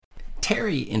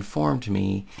Terry informed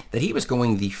me that he was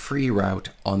going the free route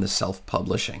on the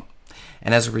self-publishing.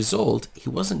 And as a result, he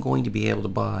wasn't going to be able to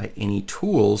buy any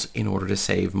tools in order to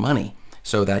save money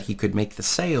so that he could make the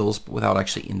sales without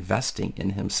actually investing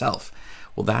in himself.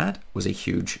 Well, that was a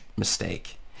huge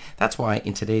mistake. That's why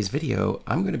in today's video,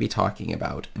 I'm going to be talking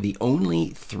about the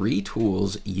only 3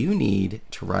 tools you need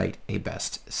to write a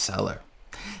bestseller.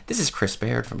 This is Chris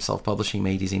Baird from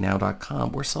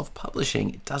selfpublishingmadeeasynow.com, where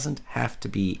self-publishing doesn't have to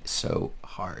be so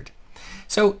hard.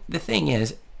 So the thing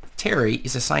is, Terry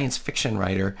is a science fiction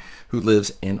writer who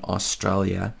lives in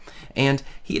Australia, and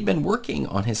he had been working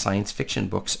on his science fiction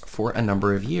books for a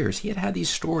number of years. He had had these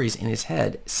stories in his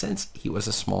head since he was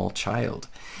a small child.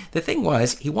 The thing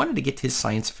was, he wanted to get his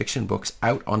science fiction books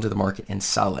out onto the market and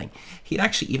selling. He'd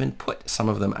actually even put some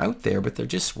of them out there, but there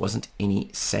just wasn't any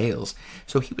sales.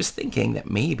 So he was thinking that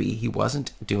maybe he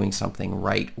wasn't doing something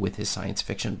right with his science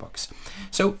fiction books.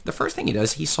 So the first thing he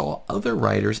does, he saw other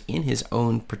writers in his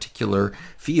own particular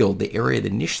field, the area, the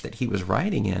niche that he was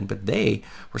writing in, but they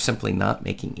were simply not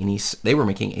making any. They were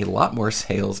making a lot more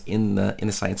sales in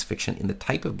the science fiction, in the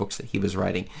type of books that he was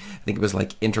writing. I think it was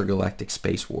like Intergalactic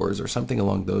Space Wars or something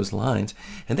along those lines,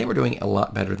 and they were doing a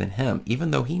lot better than him, even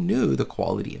though he knew the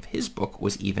quality of his book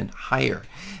was even higher.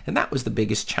 And that was the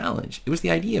biggest challenge. It was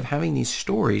the idea of having these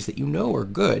stories that you know are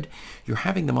good, you're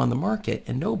having them on the market,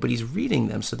 and nobody's reading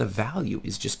them, so the value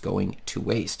is just going to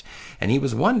waste. And he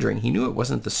was wondering, he knew it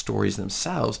wasn't the stories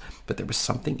themselves, but there was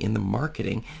something in the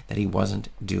marketing that he wasn't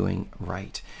doing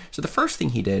right. So the first thing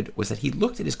he did was that he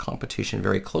looked at his competition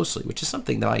very closely, which is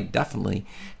something that I definitely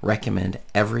recommend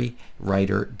every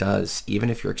writer does. Even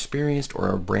if you're experienced or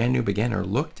a brand new beginner,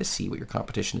 look to see what your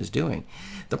competition is doing.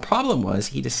 The problem was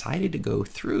he decided to go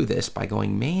through this by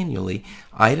going manually,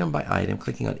 item by item,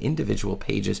 clicking on individual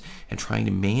pages and trying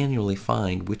to manually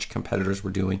find which competitors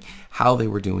were doing, how they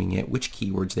were doing it, which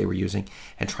keywords they were using,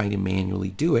 and trying to manually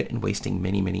do it and wasting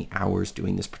many, many hours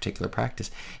doing this particular practice.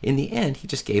 In the end, he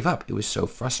just gave up. It was so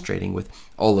frustrating with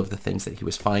all of the things that he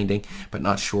was finding, but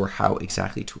not sure how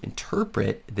exactly to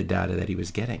interpret the data that he was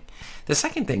getting. The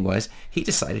second thing was he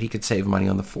decided he could save money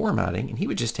on the formatting, and he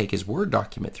would just take his Word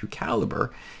document through Calibre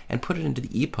and put it into the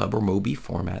EPUB or MOBI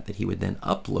format that he would then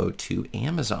upload to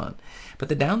Amazon. But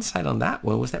the downside on that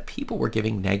one was that people were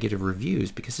giving negative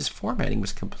reviews because his formatting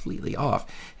was completely off.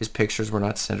 His pictures were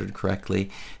not centered correctly,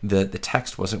 the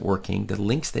text wasn't working, the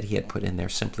links that he had put in there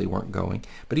simply weren't going,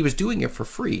 but he was doing it for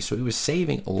free, so he was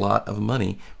saving a lot of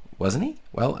money, wasn't he?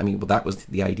 Well, that was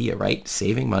the idea, right?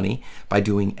 Saving money by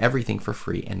doing everything for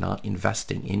free and not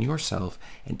investing in yourself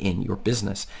and in your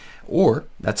business. Or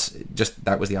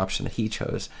that was the option that he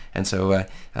chose. And so,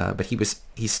 but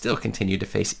he still continued to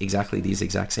face exactly these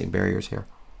exact same barriers here.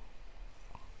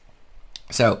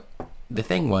 So the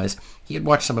thing was, he had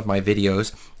watched some of my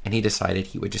videos and he decided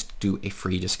he would just do a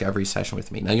free discovery session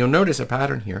with me. Now you'll notice a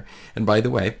pattern here. And by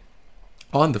the way,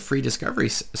 on the free discovery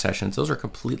sessions, those are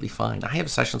completely fine. I have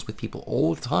sessions with people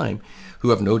all the time who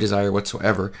have no desire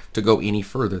whatsoever to go any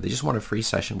further. They just want a free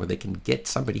session where they can get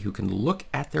somebody who can look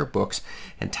at their books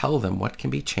and tell them what can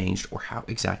be changed or how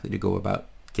exactly to go about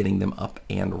getting them up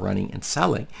and running and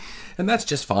selling. And that's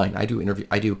just fine. I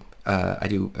do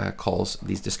calls,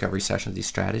 these discovery sessions, these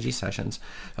strategy sessions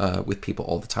with people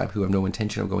all the time who have no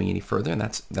intention of going any further, and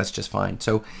that's just fine.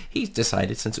 So he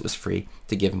decided, since it was free,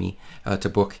 to give me to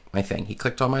book my thing. He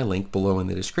clicked on my link below in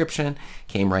the description,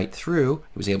 came right through.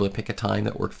 He was able to pick a time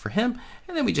that worked for him,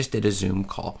 and then we just did a Zoom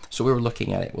call. So we were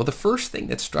looking at it. Well, the first thing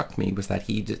that struck me was that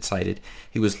he decided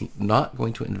he was not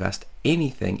going to invest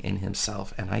anything in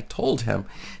himself. And I told him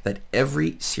that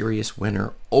every serious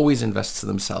winner always invests in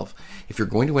themselves. If you're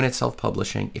going to win at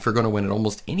self-publishing, if you're going to win at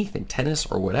almost anything, tennis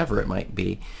or whatever it might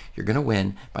be, you're going to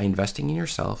win by investing in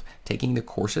yourself, taking the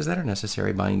courses that are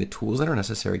necessary, buying the tools that are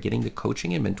necessary, getting the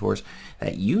coaching and mentors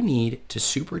that you need to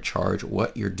supercharge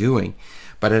what you're doing.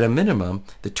 But at a minimum,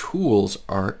 the tools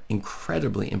are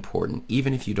incredibly important,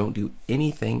 even if you don't do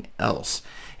anything else.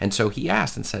 And so he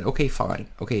asked and said, okay, fine.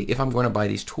 Okay, if I'm going to buy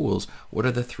these tools, what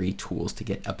are the 3 tools to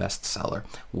get a bestseller?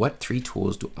 What 3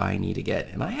 tools do I need to get?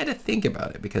 And I had to think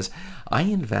about it because I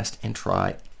invest and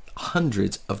try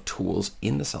hundreds of tools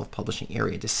in the self-publishing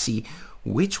area to see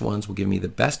which ones will give me the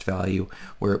best value,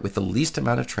 where with the least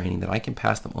amount of training that I can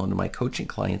pass them on to my coaching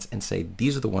clients and say,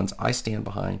 these are the ones I stand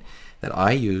behind. that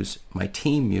I use, my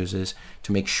team uses,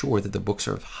 to make sure that the books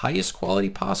are of highest quality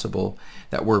possible,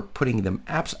 that we're putting them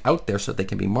apps out there so that they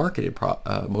can be marketed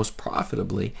most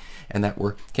profitably, and that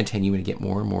we're continuing to get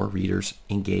more and more readers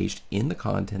engaged in the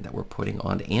content that we're putting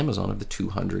onto Amazon of the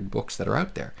 200 books that are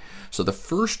out there. So the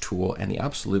first tool and the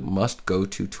absolute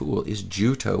must-go-to tool is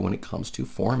Juto when it comes to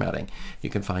formatting. You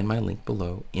can find my link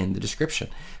below in the description.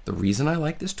 The reason I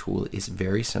like this tool is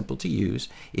very simple to use.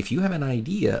 If you have an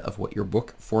idea of what your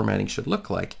book formatting should look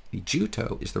like,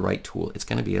 Juto is the right tool. It's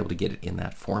going to be able to get it in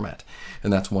that format.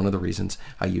 And that's one of the reasons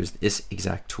I use this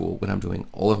exact tool when I'm doing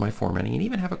all of my formatting, and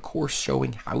even have a course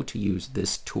showing how to use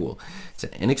this tool. It's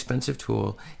an inexpensive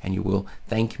tool, and you will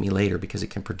thank me later because it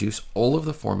can produce all of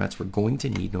the formats we're going to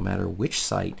need no matter which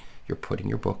site you're putting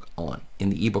your book on in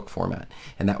the ebook format.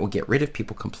 And that will get rid of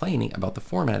people complaining about the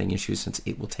formatting issues, since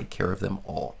it will take care of them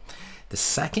all. The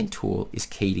second tool is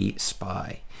KD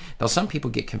Spy. Now, some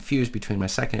people get confused between my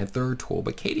second and third tool,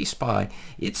 but KD Spy,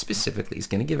 it specifically is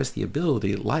going to give us the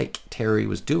ability, like Terry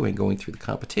was doing going through the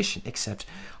competition, except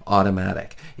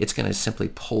automatic. It's going to simply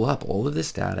pull up all of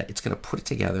this data. It's going to put it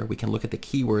together. We can look at the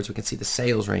keywords. We can see the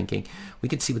sales ranking. We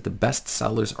can see what the best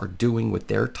sellers are doing with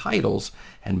their titles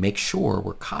and make sure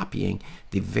we're copying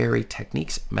the very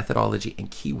techniques, methodology,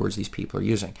 and keywords these people are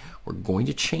using. We're going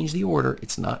to change the order.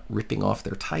 It's not ripping off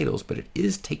their titles, but it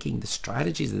is taking the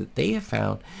strategies that they have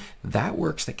found that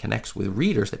works, that connects with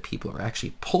readers, that people are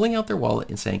actually pulling out their wallet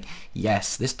and saying,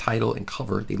 yes, this title and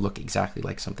cover, they look exactly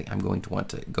like something I'm going to want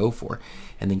to go for.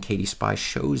 And then KD Spy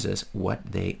shows us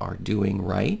what they are doing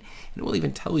right. And it will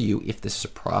even tell you if this is a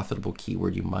profitable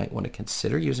keyword you might want to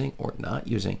consider using or not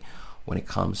using when it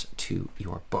comes to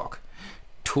your book.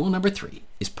 Tool number 3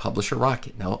 is Publisher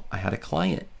Rocket. Now, I had a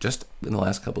client just in the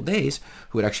last couple of days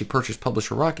who had actually purchased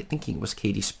Publisher Rocket thinking it was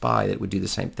KD Spy that would do the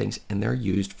same things, and they're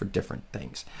used for different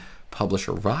things.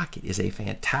 Publisher Rocket is a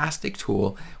fantastic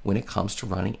tool when it comes to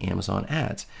running Amazon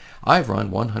ads. I've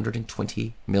run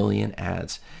 120 million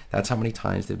ads. That's how many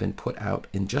times they've been put out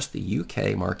in just the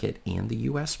UK market and the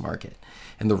US market.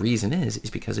 And the reason is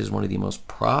because it is one of the most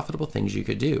profitable things you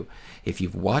could do. If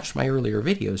you've watched my earlier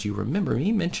videos, you remember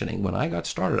me mentioning when I got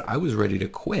started, I was ready to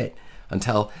quit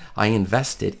until I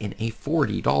invested in a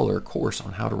 $40 course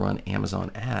on how to run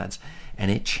Amazon ads. And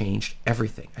it changed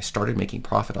everything. I started making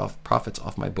profits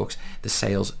off my books. The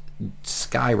sales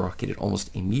skyrocketed almost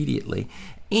immediately.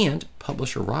 And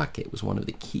Publisher Rocket was one of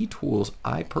the key tools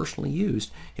I personally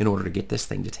used in order to get this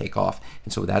thing to take off.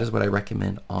 And so that is what I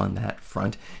recommend on that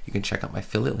front. You can check out my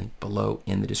affiliate link below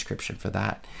in the description for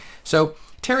that. So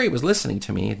Terry was listening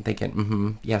to me and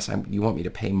thinking, yes, you want me to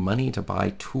pay money to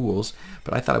buy tools,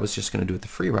 but I thought I was just going to do it the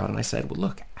free route. And I said, well,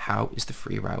 look, how is the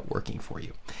free route working for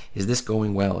you? Is this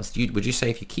going well? Would you say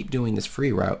if you keep doing this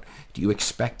free route, do you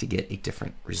expect to get a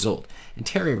different result? And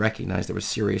Terry recognized there was a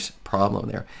serious problem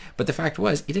there. But the fact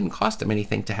was, it didn't cost him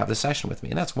anything to have the session with me.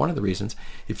 And that's one of the reasons,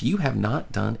 if you have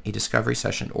not done a discovery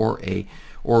session or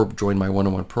join my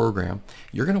one-on-one program,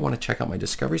 you're going to want to check out my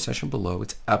discovery session below.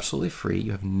 It's absolutely free.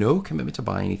 You have no commitment to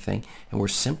buy anything, and we're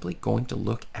simply going to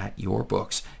look at your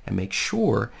books and make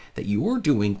sure that you're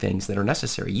doing things that are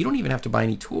necessary. You don't even have to buy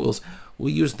any tools.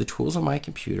 We'll use the tools on my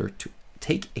computer to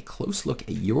take a close look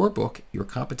at your book, your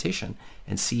competition,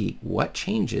 and see what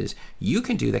changes you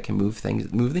can do that can move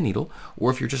the needle.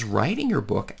 Or if you're just writing your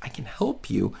book, I can help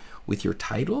you with your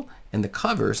title and the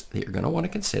covers that you're going to want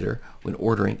to consider when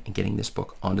ordering and getting this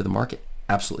book onto the market.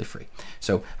 Absolutely free.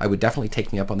 So I would definitely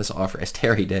take me up on this offer as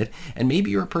Terry did. And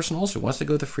maybe you're a person also who wants to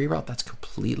go the free route. That's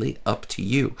completely up to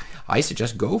you. I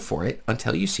suggest go for it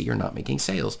until you see you're not making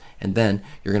sales. And then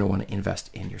you're going to want to invest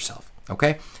in yourself.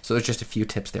 Okay? So there's just a few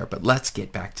tips there. But let's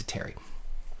get back to Terry.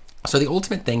 So the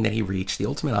ultimate thing that he reached, the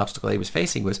ultimate obstacle that he was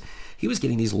facing was he was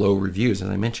getting these low reviews, as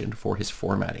I mentioned, for his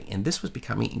formatting. And this was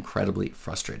becoming incredibly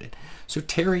frustrated. So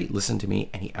Terry listened to me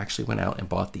and he actually went out and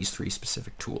bought these 3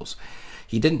 specific tools.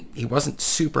 He wasn't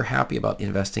super happy about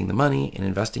investing the money and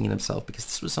investing in himself because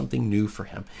this was something new for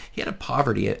him. He had a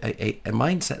poverty, a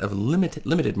mindset of limited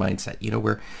mindset,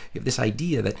 where you have this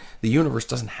idea that the universe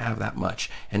doesn't have that much.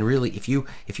 And really, if you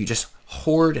just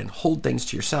hoard and hold things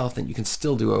to yourself, then you can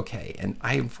still do okay. And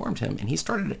I informed him, and he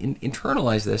started to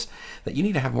internalize this, that you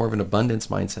need to have more of an abundance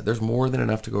mindset. There's more than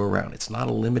enough to go around. It's not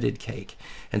a limited cake.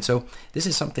 And so this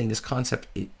is something, this concept,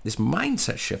 this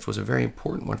mindset shift was a very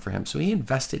important one for him. So he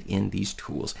invested in these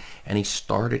tools, and he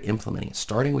started implementing it,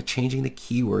 starting with changing the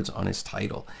keywords on his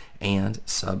title and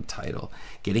subtitle,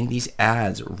 getting these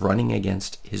ads running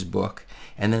against his book.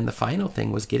 And then the final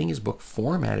thing was getting his book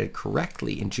formatted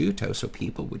correctly in Juto so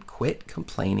people would quit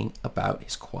complaining about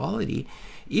his quality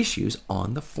issues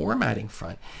on the formatting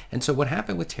front. And so what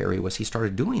happened with Terry was he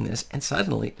started doing this, and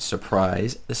suddenly,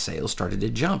 surprise, the sales started to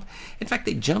jump. In fact,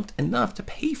 they jumped enough to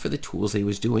pay for the tools that he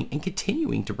was doing and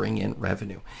continuing to bring in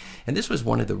revenue. And this was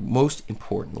one of the most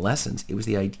important lessons. It was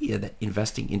the idea that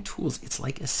investing in tools, it's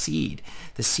like a seed.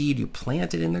 The seed, you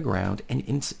plant it in the ground, and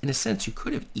in a sense, you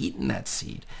could have eaten that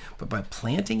seed. But by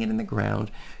planting it in the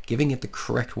ground, giving it the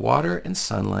correct water and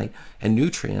sunlight and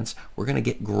nutrients, we're going to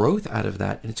get growth out of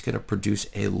that, and it's going to produce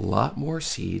a lot more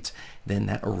seeds than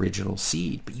that original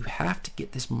seed. But you have to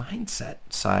get this mindset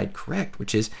side correct,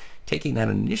 which is taking that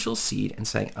initial seed and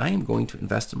saying, I am going to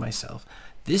invest in myself.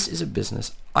 This is a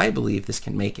business. I believe this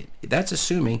can make it. That's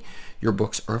assuming your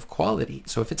books are of quality.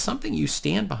 So if it's something you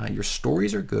stand behind, your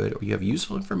stories are good, or you have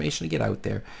useful information to get out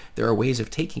there, there are ways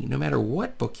of taking, no matter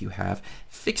what book you have,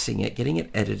 fixing it, getting it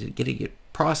edited, getting it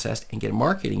processed, and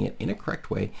marketing it in a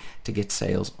correct way to get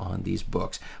sales on these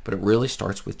books. But it really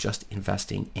starts with just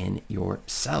investing in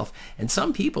yourself. And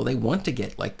some people, they want to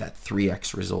get like that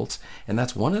 3x results. And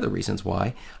that's one of the reasons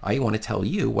why I want to tell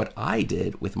you what I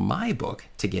did with my book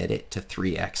to get it to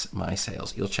 3x my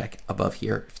sales. You'll check above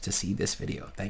here to see this video. Thanks.